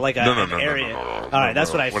house or like an area? No. All right,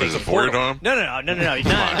 that's what I figured. figured. What is it, Dom? No. You're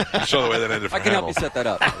not. You saw the way that ended for I can help Hamill. you set that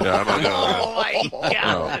up. Yeah, I'm not doing that. Oh my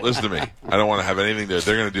God. No, listen to me. I don't want to have anything there.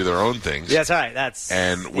 They're going to do their own things. Yeah, that's all right. That's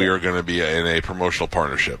And we are going to be in a promotional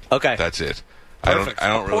partnership. Okay. That's it. Perfect. I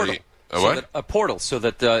don't Portal. really. A portal, so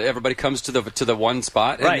that everybody comes to the one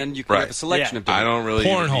spot, and Right. then you can have a selection of different. I don't really.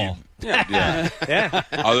 Cornhole. yeah.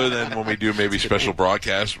 Other than when we do maybe special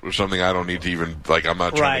broadcasts or something, I don't need to even I'm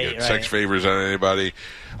not trying to get sex favors on anybody.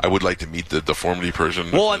 I would like to meet the deformity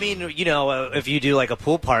person. Well, I mean, if you do like a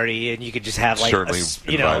pool party and you could just have like Certainly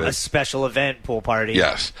invited. a special event pool party.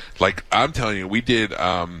 Yes, like I'm telling you, we did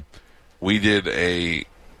a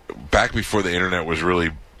back before the internet was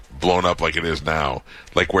really blown up like it is now,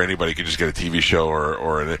 like where anybody could just get a TV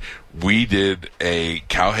show we did a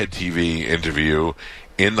Cowhead TV interview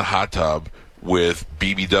in the hot tub with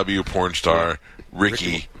BBW porn star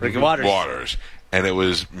Ricky Waters. And it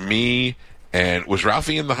was me. And was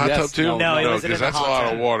Ralphie in the hot tub too? No, he wasn't in the that's hot a lot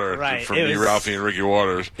tub. of water Right. for me, Ralphie, and Ricky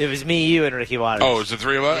Waters. It was me, you, and Ricky Waters. Oh, it was the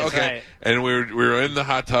 3 of us? Yes, Okay. right. And we were in the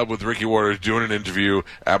hot tub with Ricky Waters doing an interview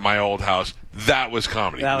at my old house. That was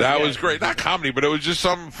comedy. That was great. Not comedy, but it was just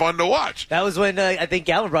something fun to watch. That was when I think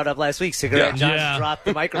Galvin brought up last week. Cigarette Johnson dropped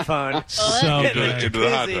the microphone. So good. Into the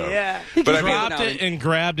hot tub. Yeah. But I Dropped mean, it and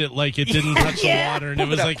grabbed it like it didn't touch the water, and it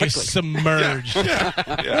was like it submerged.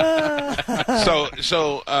 yeah. So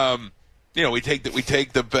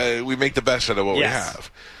we make the best out of what we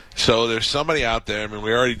have. So there's somebody out there. I mean,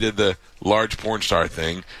 we already did the large porn star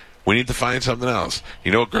thing. We need to find something else.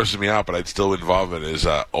 You know what grosses me out, but I'd still involve it is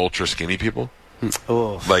ultra skinny people.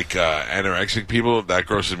 Oh. Like anorexic people. That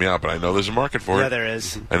grosses me out, but I know there's a market for it. Yeah, there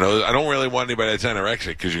is. I know. I don't really want anybody that's anorexic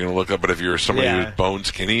because you're going to look up. But if you're somebody who's bone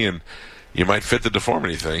skinny and you might fit the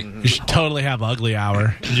deformity thing. You should totally have Ugly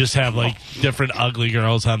Hour and just have like different ugly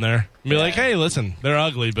girls on there. Be like, hey, listen, they're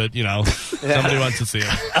ugly, but somebody wants to see it.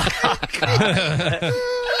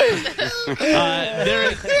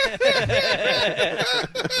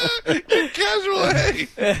 Casual, hey,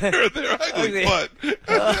 they're ugly, but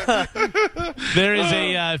there is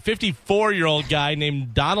a 54-year-old guy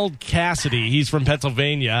named Donald Cassidy. He's from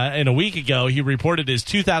Pennsylvania, and a week ago he reported his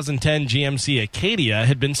 2010 GMC Acadia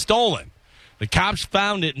had been stolen. The cops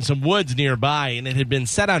found it in some woods nearby, and it had been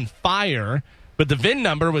set on fire, but the VIN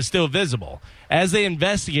number was still visible. As they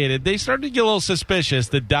investigated, they started to get a little suspicious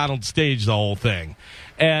that Donald staged the whole thing.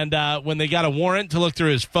 And when they got a warrant to look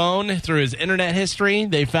through his phone, through his internet history,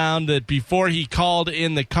 they found that before he called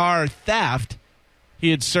in the car theft,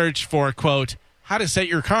 he had searched for, quote, how to set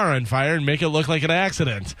your car on fire and make it look like an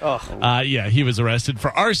accident. He was arrested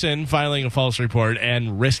for arson, filing a false report,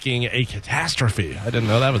 and risking a catastrophe. I didn't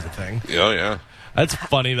know that was a thing. Oh, yeah. That's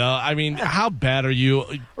funny, though. I mean, how bad are you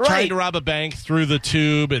trying to rob a bank through the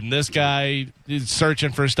tube, and this guy is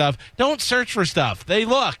searching for stuff? Don't search for stuff. They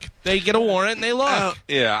look. They get a warrant, and they look.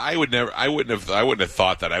 I wouldn't have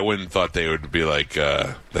thought that. I wouldn't have thought they would be like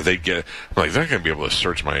that. They'd get like they're not going to be able to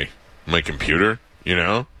search my computer.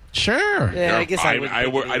 Sure. Yeah, I guess I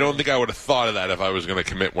don't think I would have thought of that if I was going to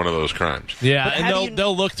commit one of those crimes. Yeah, and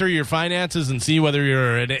they'll look through your finances and see whether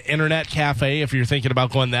you're at an internet cafe if you're thinking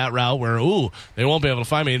about going that route where, they won't be able to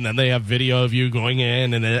find me. And then they have video of you going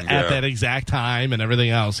in and at that exact time and everything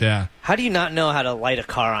else, yeah. How do you not know how to light a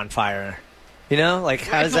car on fire? You know, like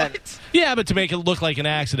how does that? Yeah, but to make it look like an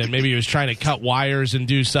accident, maybe he was trying to cut wires and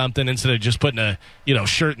do something instead of just putting a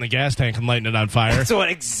shirt in the gas tank and lighting it on fire. That's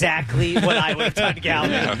exactly what I would have done,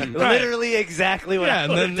 Galvin. Literally exactly what I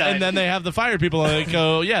would have done. And then they have the fire people like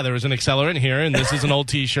go, yeah, there was an accelerant here, and this is an old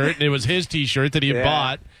T-shirt, and it was his T-shirt that he had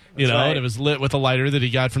bought. And it was lit with a lighter that he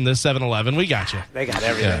got from this 7-Eleven. We got you. They got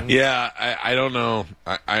everything. Yeah, I don't know.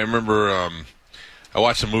 I remember I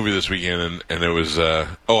watched a movie this weekend, and it was I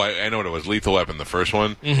know what it was, Lethal Weapon, the first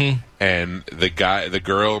one. Mm-hmm. And the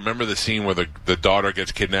girl, remember the scene where the daughter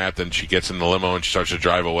gets kidnapped and she gets in the limo and she starts to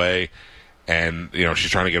drive away, and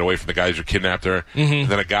she's trying to get away from the guys who kidnapped her. Mm-hmm. And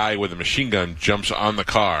then a guy with a machine gun jumps on the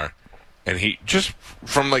car, and he just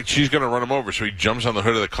from she's going to run him over, so he jumps on the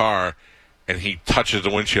hood of the car and he touches the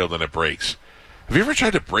windshield and it breaks. Have you ever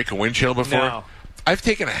tried to break a windshield before? No. I've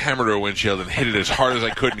taken a hammer to a windshield and hit it as hard as I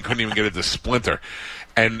could and couldn't even get it to splinter.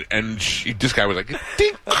 And this guy was like,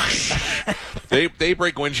 ding. They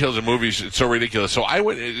break windshields in movies. It's so ridiculous. So I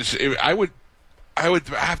would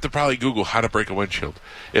have to probably Google how to break a windshield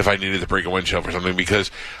if I needed to break a windshield for something,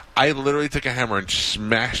 because I literally took a hammer and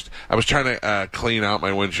smashed. I was trying to clean out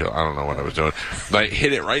my windshield. I don't know what I was doing. But I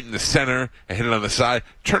hit it right in the center. I hit it on the side.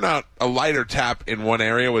 Turned out a lighter tap in one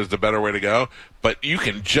area was the better way to go. But I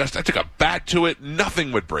took a bat to it.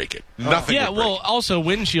 Nothing would break it. Nothing would break it. Also,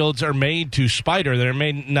 windshields are made to spider. They're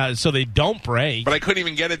made so they don't break. But I couldn't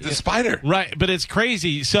even get it to spider. Right, but it's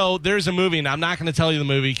crazy. So there's a movie, and I'm not going to tell you the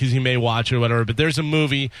movie because you may watch it or whatever, but there's a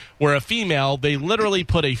movie where a female, they literally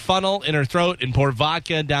put a funnel in her throat and pour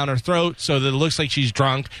vodka down her throat so that it looks like she's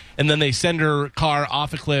drunk, and then they send her car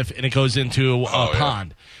off a cliff, and it goes into a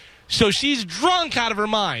pond. So she's drunk out of her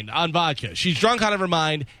mind on vodka. She's drunk out of her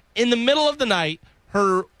mind. In the middle of the night,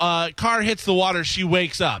 her car hits the water. She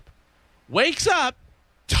wakes up.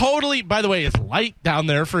 Totally, by the way, it's light down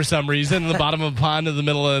there for some reason in the bottom of a pond in the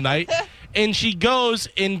middle of the night. And she goes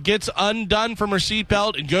and gets undone from her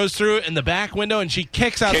seatbelt and goes through it in the back window, and she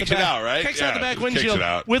kicks out the back. It out, right? Kicks out the back windshield. Kicks it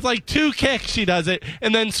out. With like 2 kicks, she does it,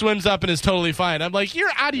 and then swims up and is totally fine. I'm like,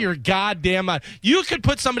 you're out of your goddamn mind. You could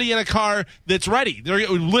put somebody in a car that's ready.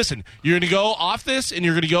 Listen, you're going to go off this, and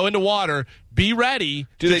you're going to go into water. Be ready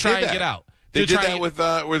to try and get out. They did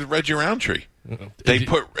that with Reggie Roundtree. They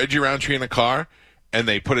put Reggie Roundtree in a car, and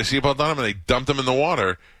they put a seatbelt on him, and they dumped him in the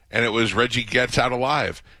water, and it was Reggie gets out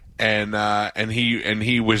alive. And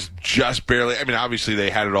he was just barely. I mean, obviously they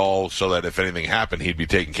had it all so that if anything happened, he'd be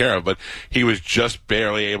taken care of. But he was just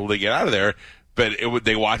barely able to get out of there. But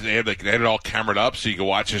they had it all cameraed up so you could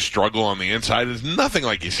watch his struggle on the inside. It's nothing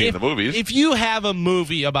like you see in the movies. If you have a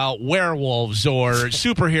movie about werewolves or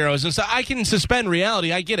superheroes and stuff, I can suspend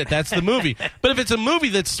reality. I get it. That's the movie. But if it's a movie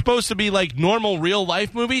that's supposed to be like normal real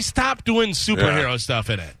life movie, stop doing superhero stuff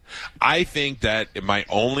in it. I think that my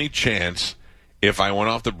only chance, if I went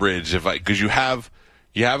off the bridge, because you have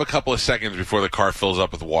a couple of seconds before the car fills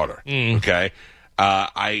up with water. Okay.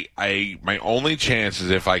 My only chance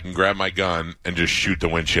is if I can grab my gun and just shoot the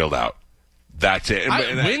windshield out. That's it.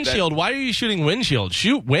 Windshield? Why are you shooting windshield?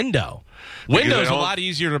 Shoot window. Window's a lot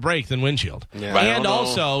easier to break than windshield. Yeah. And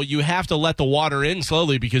also, you have to let the water in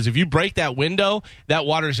slowly, because if you break that window, that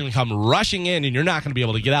water is going to come rushing in, and you're not going to be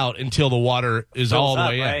able to get out until the water is all the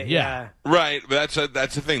way right? in. Yeah. Right, but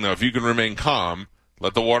that's the thing, though. If you can remain calm,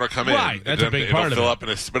 let the water come in. Right, that's a big part of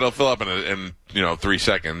it. It'll fill up in 3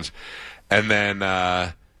 seconds. And then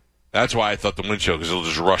that's why I thought the windshield, because it'll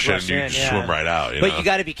just rush in and you just swim right out. But you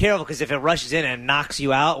got to be careful, because if it rushes in and knocks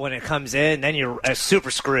you out when it comes in, then you're super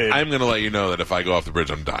screwed. I'm going to let you know that if I go off the bridge,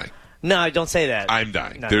 I'm dying. No, don't say that. I'm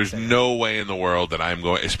dying. There's no way in the world that I'm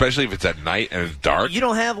going, especially if it's at night and it's dark. You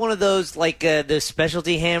don't have one of those, like, the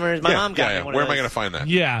specialty hammers? My mom got one Where of am I those. going to find that?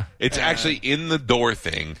 Yeah. It's actually in the door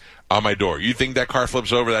thing on my door. You think that car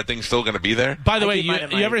flips over, that thing's still going to be there? By the way, you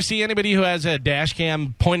ever see anybody who has a dash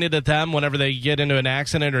cam pointed at them whenever they get into an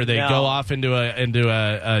accident or they go off into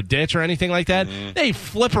a ditch or anything like that? Mm-hmm. They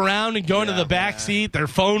flip around and go into the back seat. Their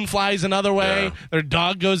phone flies another way. Yeah. Their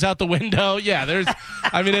dog goes out the window. Yeah,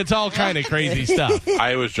 it's all kind of crazy stuff.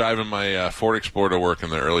 I was driving my Ford Explorer to work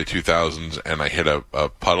in the early 2000s, and I hit a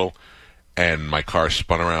puddle, and my car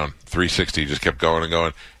spun around 360, just kept going and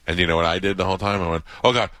going. And you know what I did the whole time? I went,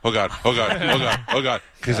 oh, God, oh, God, oh, God, oh, God, oh, God.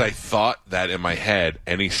 Because I thought that in my head,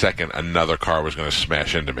 any second, another car was going to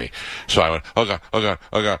smash into me. So I went, oh, God, oh, God,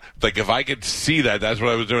 oh, God. Like, if I could see that, that's what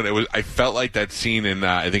I was doing. I felt like that scene in,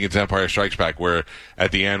 I think it's Empire Strikes Back, where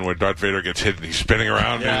at the end, where Darth Vader gets hit and he's spinning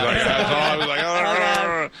around. Yeah. And he's like, that's all. I was like,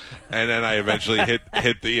 oh. And then I eventually hit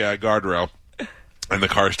the guardrail, and the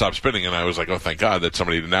car stopped spinning. And I was like, oh, thank God that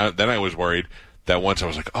somebody. Then I was worried that once I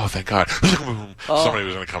was like, oh, thank God. Somebody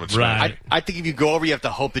was going to come and smash me. I think if you go over, you have to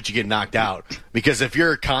hope that you get knocked out. Because if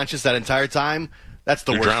you're conscious that entire time, that's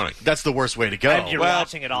the worst. Drowning. That's the worst way to go. And you're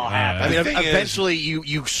watching it all happen. I mean, eventually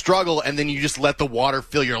you struggle, and then you just let the water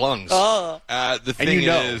fill your lungs. The thing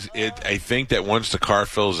is, I think that once the car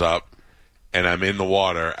fills up and I'm in the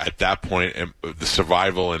water, at that point, the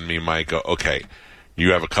survival in me might go, okay,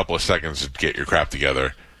 you have a couple of seconds to get your crap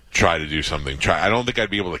together. Try to do something. I don't think I'd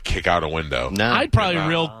be able to kick out a window. No. I'd probably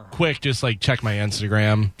real quick just like check my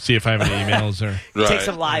Instagram, see if I have any emails or take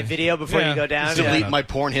some live video before you go down. Delete my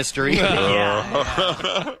porn history. This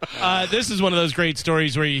is one of those great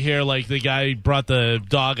stories where you hear like the guy brought the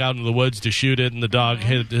dog out into the woods to shoot it, and the dog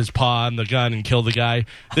hit his paw on the gun and killed the guy.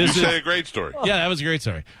 This is a great story. Yeah, that was a great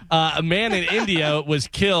story. A man in India was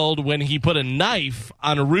killed when he put a knife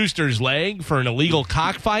on a rooster's leg for an illegal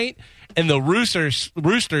cockfight. And the rooster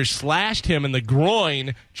slashed him in the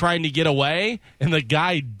groin trying to get away, and the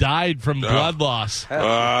guy died from blood loss.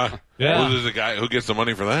 Well, there's a guy who gets the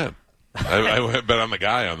money for that. I bet I'm the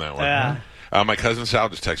guy on that one. Yeah. My cousin Sal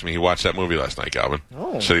just texted me. He watched that movie last night, Galvin.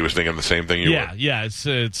 Oh. Said he was thinking the same thing you were. Yeah,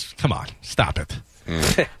 it's come on, stop it.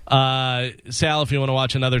 Sal, if you want to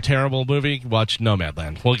watch another terrible movie, watch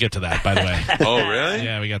Nomadland. We'll get to that, by the way. Oh, really?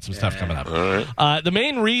 Yeah, we got some stuff coming up. All right. The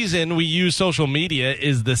main reason we use social media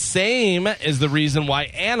is the same as the reason why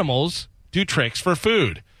animals do tricks for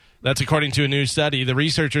food. That's according to a new study. The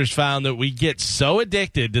researchers found that we get so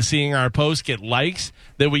addicted to seeing our posts get likes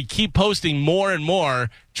that we keep posting more and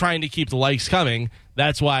more, trying to keep the likes coming.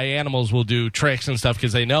 That's why animals will do tricks and stuff,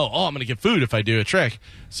 because they know, I'm going to get food if I do a trick.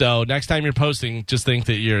 So next time you're posting, just think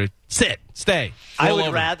that you're stay. I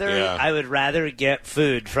would rather get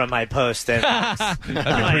food from my post than that'd be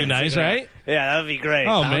pretty nice, right? Yeah, that would be great.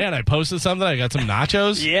 Oh man, I posted something. I got some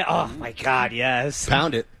nachos. Yeah. Oh my God, yes.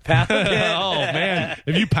 Pound it. Pound it. Oh man,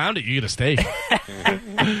 if you pound it, you get a steak.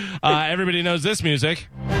 Everybody knows this music.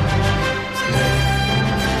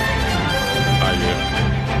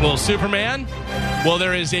 Little Superman. Well,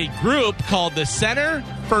 there is a group called the Center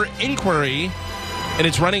for Inquiry, and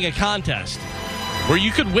it's running a contest where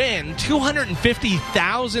you could win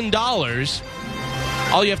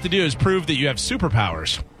 $250,000. All you have to do is prove that you have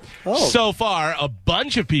superpowers. So far, a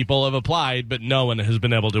bunch of people have applied, but no one has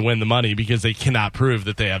been able to win the money because they cannot prove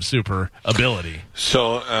that they have super ability.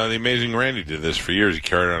 So the Amazing Randy did this for years. He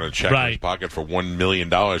carried around a check in his pocket for $1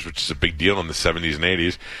 million, which is a big deal in the 70s and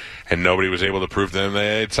 80s. And nobody was able to prove to them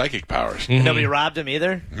they had psychic powers. Mm-hmm. Nobody robbed him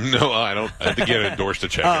either? No, I don't. I think he had endorsed a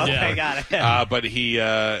check. Okay, got it. But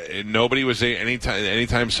nobody was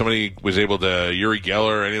anytime somebody was able to, Uri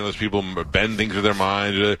Geller, any of those people bend things with their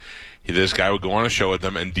minds. This guy would go on a show with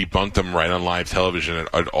them and debunk them right on live television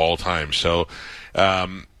at all times. So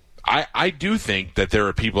I do think that there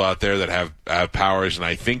are people out there that have powers, and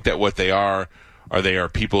I think that what they are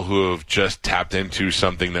people who have just tapped into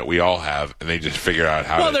something that we all have, and they just figure out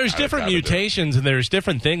how. Well, there's different mutations, and there's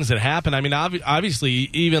different things that happen. I mean, obviously,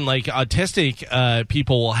 even like autistic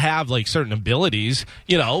people will have like certain abilities.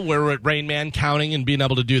 You know, where Rain Man counting and being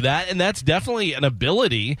able to do that, and that's definitely an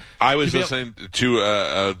ability. I was listening to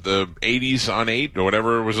the 80s on 8 or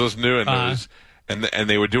whatever I was listening to, and it was. And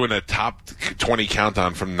they were doing a top 20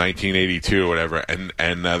 countdown from 1982 or whatever,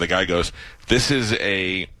 and the guy goes, "This is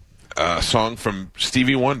a song from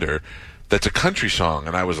Stevie Wonder that's a country song."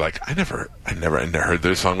 And I was like, I never heard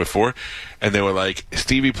this song before. And they were like,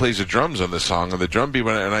 Stevie plays the drums on this song, and the drum beat.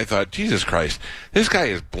 And I thought, Jesus Christ, this guy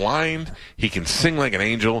is blind. He can sing like an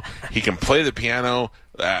angel. He can play the piano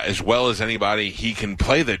as well as anybody. He can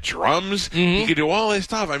play the drums. Mm-hmm. He could do all this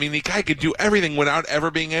stuff. I mean, the guy could do everything without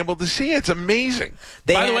ever being able to see. It's amazing.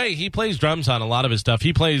 By the way, he plays drums on a lot of his stuff.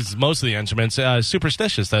 He plays most of the instruments.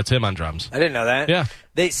 Superstitious, that's him on drums. I didn't know that. Yeah.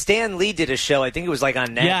 Stan Lee did a show, I think it was like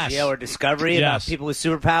on Nat Geo or Discovery, about people with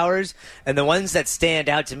superpowers. And the ones that stand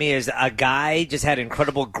out to me is a guy just had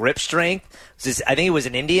incredible grip strength. I think he was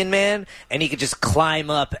an Indian man, and he could just climb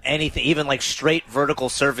up anything, even like straight vertical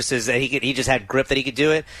surfaces. That he just had grip that he could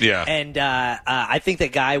do it. Yeah. And I think the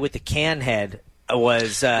guy with the can head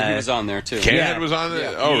was he was on there too. Canhead was on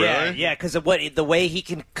there. Oh, really? Yeah, because of the way he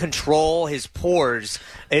can control his pores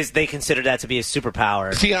is they consider that to be a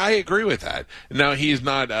superpower. See, I agree with that. Now, he's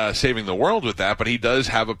not saving the world with that, but he does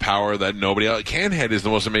have a power that nobody else. Canhead is the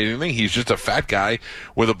most amazing thing. He's just a fat guy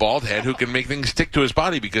with a bald head who can make things stick to his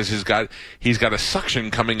body because he's got a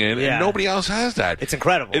suction coming in, and nobody else has that. It's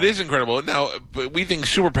incredible. It is incredible. Now, we think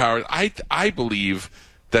superpowers. I believe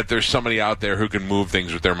that there's somebody out there who can move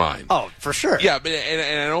things with their mind. Oh, for sure. Yeah, but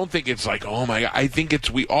and I don't think it's like, oh my God. I think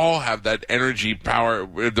we all have that energy power,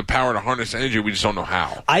 the power to harness energy. We just don't know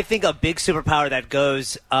how. I think a big superpower that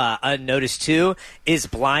goes unnoticed too is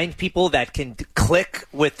blind people that can click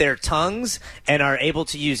with their tongues and are able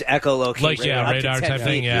to use echolocation. Like, radar type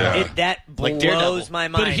thing, That blows my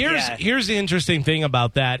mind. But here's the interesting thing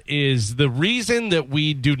about that is the reason that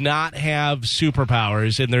we do not have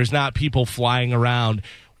superpowers and there's not people flying around.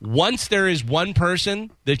 Once there is one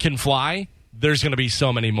person that can fly, there's going to be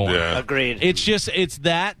so many more. Yeah. Agreed. It's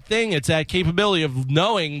that thing. It's that capability of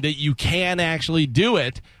knowing that you can actually do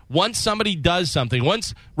it. Once somebody does something,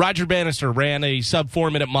 once Roger Bannister ran a sub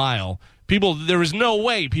 4-minute mile, there was no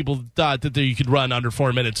way people thought that you could run under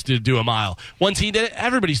 4 minutes to do a mile. Once he did it,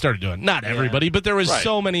 everybody started doing it. Not everybody, but there was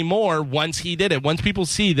so many more once he did it. Once people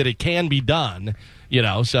see that it can be done.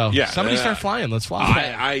 Somebody start flying. Let's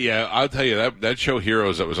fly. I'll tell you that show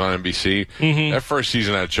Heroes that was on NBC. That first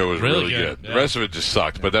season of that show was really good. Yeah. The rest of it just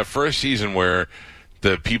sucked. But that first season where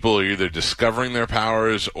the people are either discovering their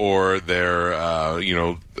powers or they're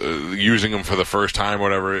using them for the first time, or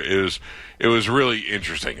whatever, it was really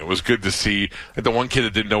interesting. It was good to see. Like the one kid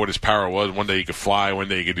that didn't know what his power was. One day he could fly. One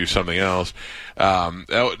day he could do something else.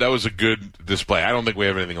 That was a good display. I don't think we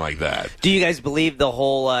have anything like that. Do you guys believe the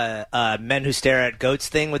whole men who stare at goats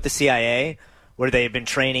thing with the CIA? Where they've been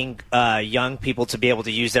training young people to be able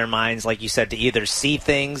to use their minds, like you said, to either see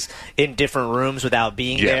things in different rooms without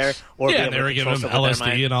being there, or be able they were to giving control them stuff with their LSD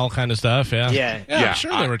mind. and all kind of stuff. Yeah. I'm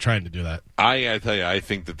sure they were trying to do that. I tell you, I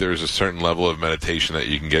think that there's a certain level of meditation that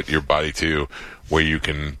you can get your body to where you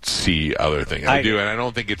can see other things. I do, and I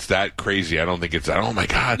don't think it's that crazy. I don't think it's that, oh my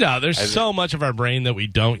God. No, there's so much of our brain that we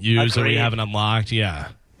don't use that we haven't unlocked. Yeah.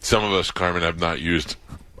 Some of us, Carmen, have not used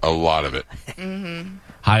a lot of it. Mm-hmm.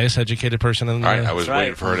 Highest educated person in the world. I was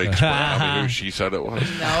waiting for her to explain who she said it was.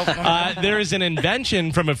 Nope. There is an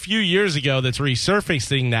invention from a few years ago that's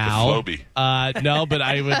resurfacing now. The Floby. No, but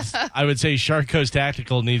I would say Shark Coast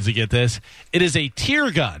Tactical needs to get this. It is a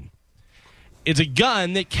tear gun. It's a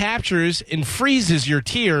gun that captures and freezes your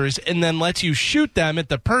tears and then lets you shoot them at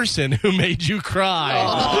the person who made you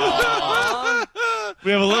cry. We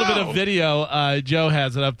have a little bit of video. Joe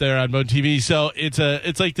has it up there on Mo TV. So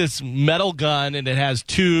it's like this metal gun, and it has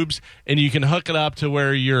tubes, and you can hook it up to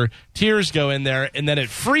where your tears go in there, and then it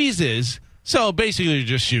freezes. So basically, you're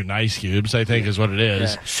just shooting ice cubes, I think, is what it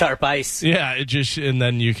is. Yeah. Sharp ice. Yeah, and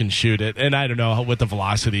then you can shoot it. And I don't know what the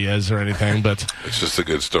velocity is or anything, but it's just a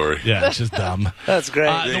good story. Yeah, it's just dumb. That's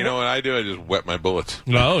great. You know what I do? I just wet my bullets.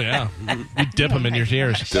 Oh, yeah. You dip them in your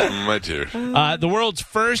tears. Dip them in my tears. The world's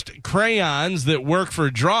first crayons that work for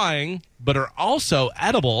drawing but are also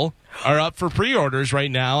edible are up for pre-orders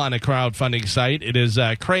right now on a crowdfunding site. It is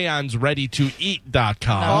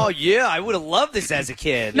crayonsreadytoeat.com. Oh, yeah. I would have loved this as a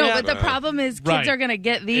kid. No, but the problem is kids are going to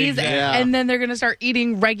get these, and then they're going to start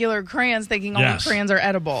eating regular crayons thinking all the crayons are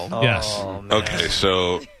edible. Oh, yes. Man. Okay,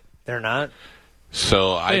 so... They're not?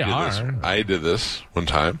 So I did this one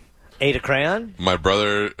time. Ate a crayon? My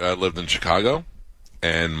brother lived in Chicago,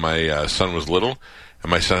 and my son was little, and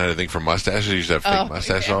my son had a thing for mustaches. He used to have fake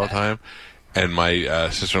mustaches all the time. And my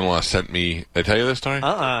sister-in-law sent me... Did I tell you this story?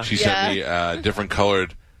 She sent me different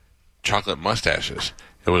colored chocolate mustaches.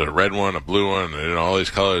 It was a red one, a blue one, and all these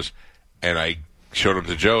colors. And I showed them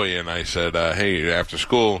to Joey, and I said, hey, after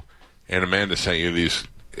school, Aunt Amanda sent you these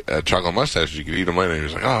chocolate mustaches. You could eat them later. And he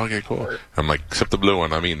was like, oh, okay, cool. I'm like, except the blue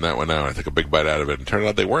one. I'm eating that one now. I took a big bite out of it. And it turned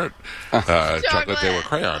out they weren't chocolate. They were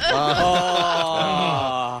crayons.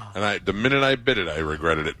 And the minute I bit it, I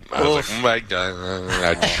regretted it. I was like, oh my God,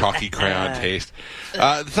 that chalky crayon taste.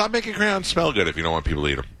 Stop making crayons smell good if you don't want people to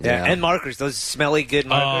eat them. Yeah, and markers. Those smelly good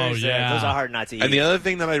markers. Oh, yeah. Those are hard not to eat. And the other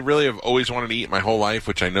thing that I really have always wanted to eat my whole life,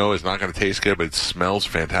 which I know is not going to taste good, but it smells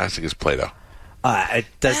fantastic, is Play-Doh. It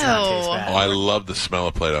does not taste bad. Oh, I love the smell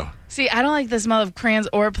of Play-Doh. See, I don't like the smell of crayons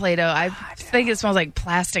or Play-Doh. I think it smells like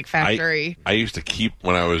plastic factory. I used to keep,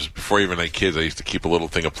 before even I had kids, I used to keep a little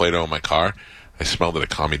thing of Play-Doh in my car. I smelled it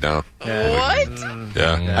calmed me down. What?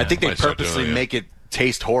 Yeah. I think they purposely make it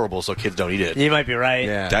taste horrible so kids don't eat it. You might be right.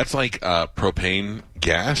 Yeah. That's like propane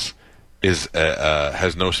gas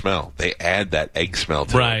has no smell. They add that egg smell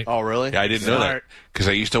to it. Oh, really? Yeah, I didn't know that because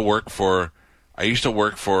I used to work for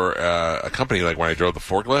a company, like when I drove the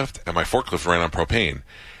forklift, and my forklift ran on propane,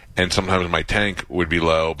 and sometimes my tank would be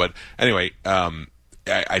low. But anyway,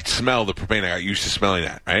 I'd smell the propane. I got used to smelling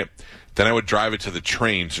that, right? Then I would drive it to the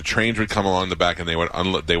trains. The trains would come along the back, and they would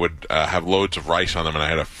have loads of rice on them, and I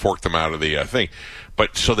had to fork them out of the thing.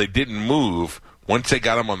 But so they didn't move. Once they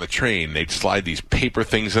got them on the train, they'd slide these paper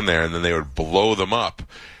things in there, and then they would blow them up.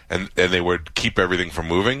 and they would keep everything from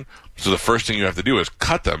moving. So the first thing you have to do is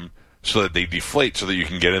cut them so that they deflate so that you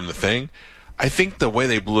can get in the thing. I think the way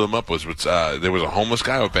they blew them up was there was a homeless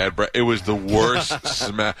guy with bad breath. It was the worst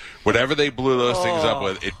smell. Whatever they blew those things up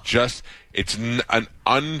with,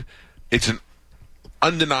 it's an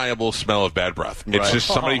undeniable smell of bad breath. It's just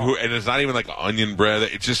somebody who, and it's not even like onion bread.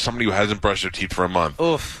 It's just somebody who hasn't brushed their teeth for a month.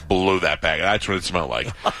 Oof. Blew that bag. That's what it smelled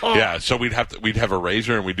like. Yeah. So we'd have a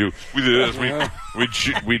razor and we'd do this.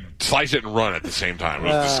 We'd slice it and run at the same time. It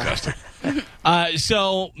was disgusting.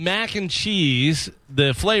 So mac and cheese,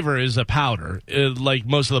 the flavor is a powder, like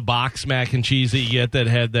most of the box mac and cheese that you get that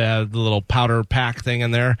had the little powder pack thing in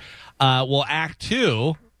there. Well, Act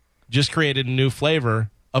 2 just created a new flavor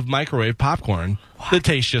of microwave popcorn that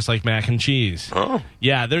tastes just like mac and cheese. Oh.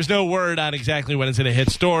 Yeah, there's no word on exactly when it's going to hit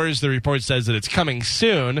stores. The report says that it's coming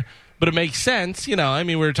soon, but it makes sense. You know, I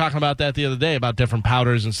mean, we were talking about that the other day about different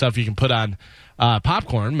powders and stuff you can put on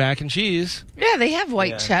popcorn, mac and cheese. Yeah, they have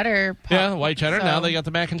white cheddar. Yeah, white cheddar. So. Now they got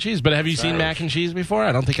the mac and cheese. But have you seen mac and cheese before?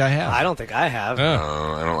 I don't think I have. I don't think I have.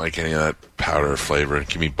 I don't like any of that powder flavor.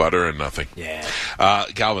 Give me butter and nothing. Yeah.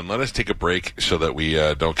 Galvin, let us take a break so that we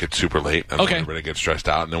don't get super late and everybody gets stressed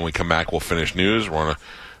out. And then when we come back, we'll finish news.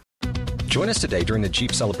 Join us today during the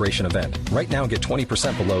Jeep Celebration event. Right now, get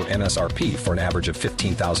 20% below MSRP for an average of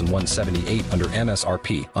 $15,178 under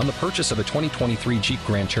MSRP on the purchase of a 2023 Jeep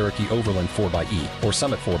Grand Cherokee Overland 4xE or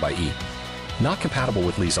Summit 4xE. Not compatible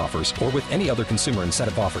with lease offers or with any other consumer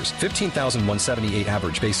incentive offers. $15,178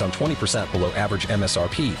 average based on 20% below average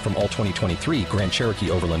MSRP from all 2023 Grand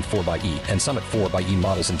Cherokee Overland 4xE and Summit 4xE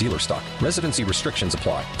models in dealer stock. Residency restrictions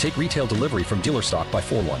apply. Take retail delivery from dealer stock by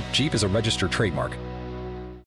 4/1. Jeep is a registered trademark.